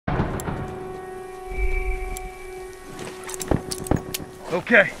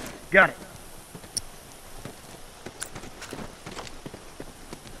Okay, got it.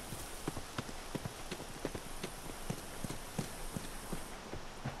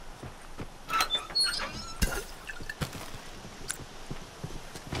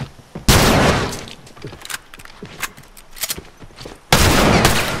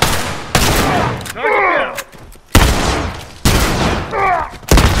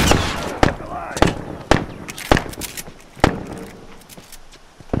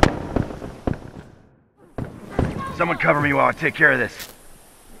 Someone cover me while I take care of this.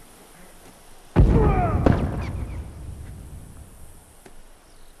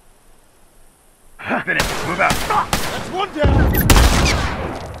 Finish. Move out. That's one down.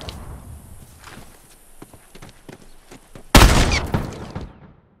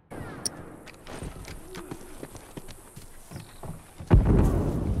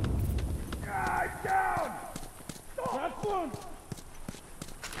 Guy down. That's one.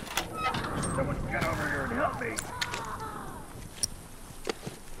 Someone get over here and help me.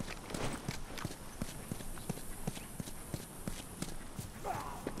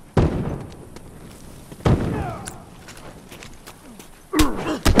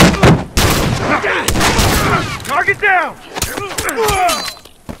 Target down! It's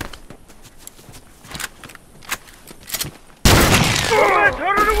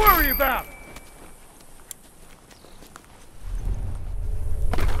harder to worry about!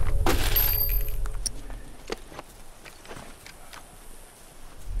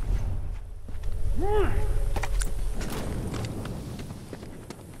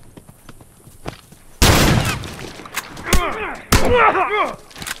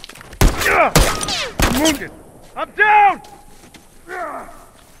 I'm wounded! I'm down!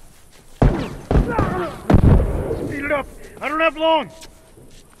 Speed it up! I don't have long!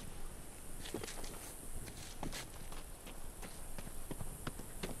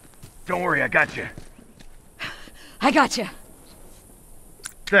 Don't worry, I got you. I got you.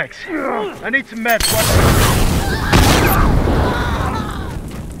 Thanks. I need some meds. What?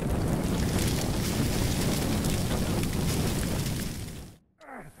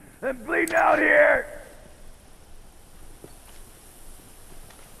 I'm bleeding out here!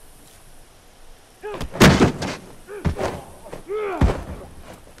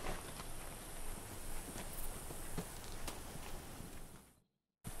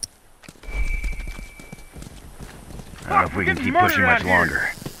 I don't know if we can keep pushing much longer.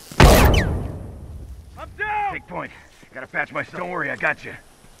 I'm down! Take point. Gotta patch myself. Don't worry, I got you.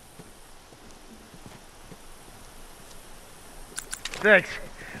 Thanks.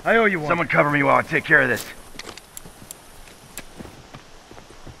 I owe you one. Someone cover me while I take care of this.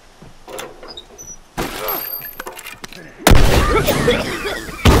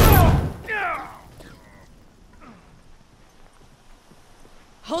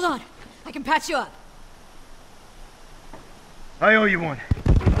 Hold on. I can patch you up. I owe you one.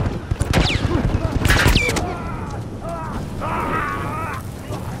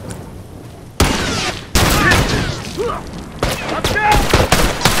 I'm down!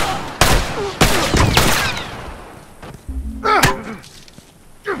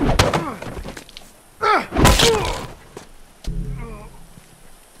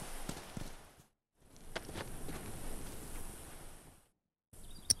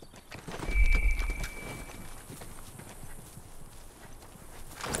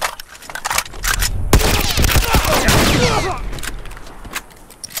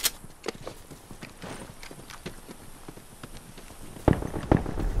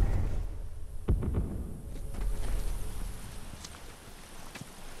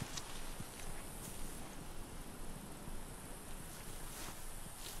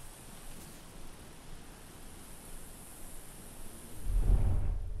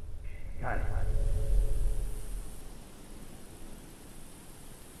 Got it.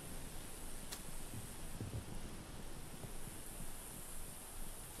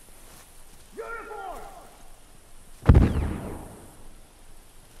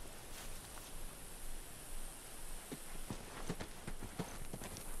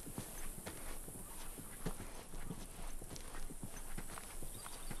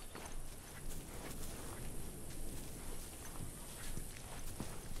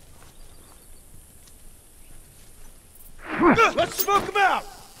 Let's smoke him out!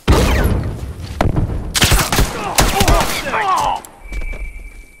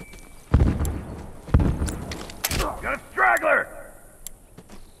 Got a straggler!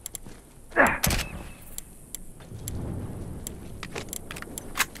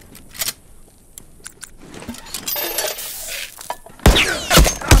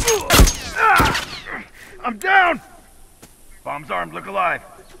 I'm down! Bomb's armed, look alive.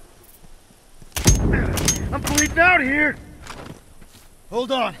 I'm bleeding out here.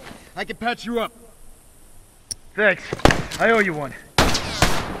 Hold on. I can patch you up. Thanks. I owe you one.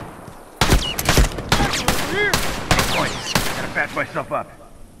 Here! Point. Gotta patch myself up.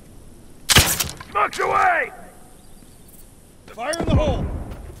 Smokes away! Fire in the hole!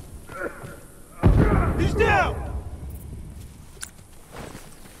 He's down!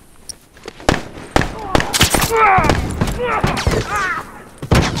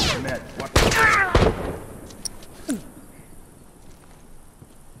 Med, watch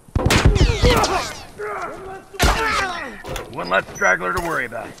One less straggler to worry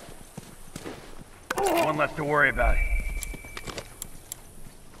about. One less to worry about.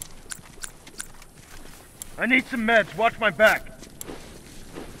 I need some meds. Watch my back.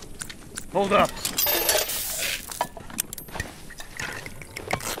 Hold up.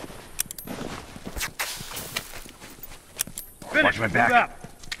 Finish. Watch my back. Move out.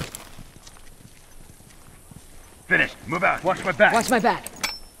 Finished. Move out. Watch my back. Watch my back.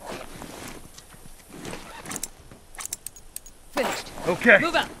 Finished. Okay.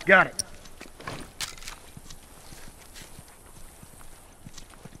 Move out. Got it.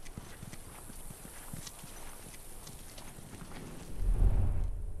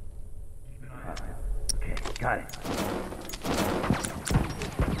 Okay, got it.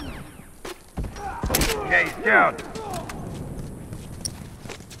 Okay, he's down.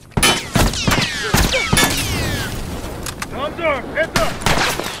 Arms up, heads up.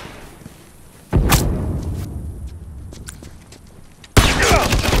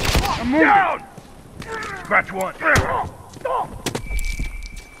 I'm moving. Down. Scratch one.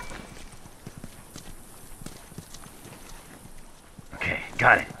 Okay,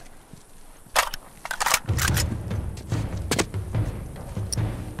 got it.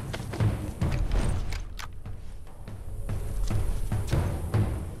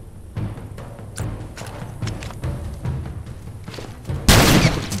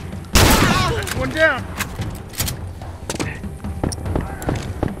 That's one down.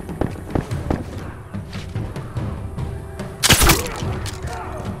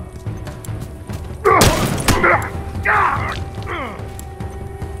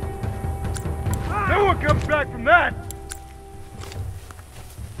 No one comes back from that!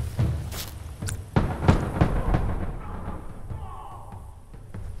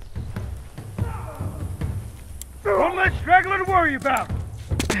 One less straggler to worry about!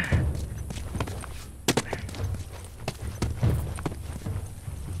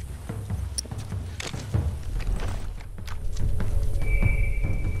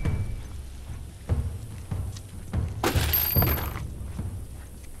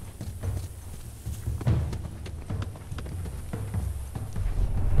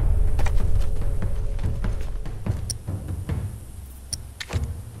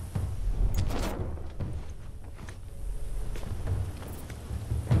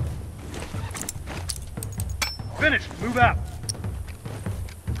 Finished. Move out.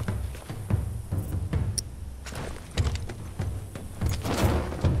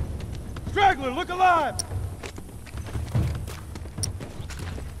 Straggler, look alive!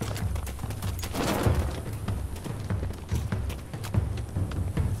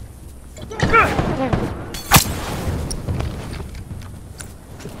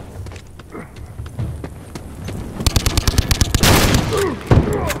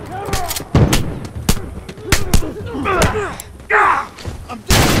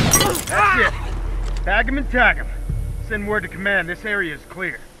 That's it. Bag him and tag him. Send word to command. This area is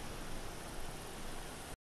clear.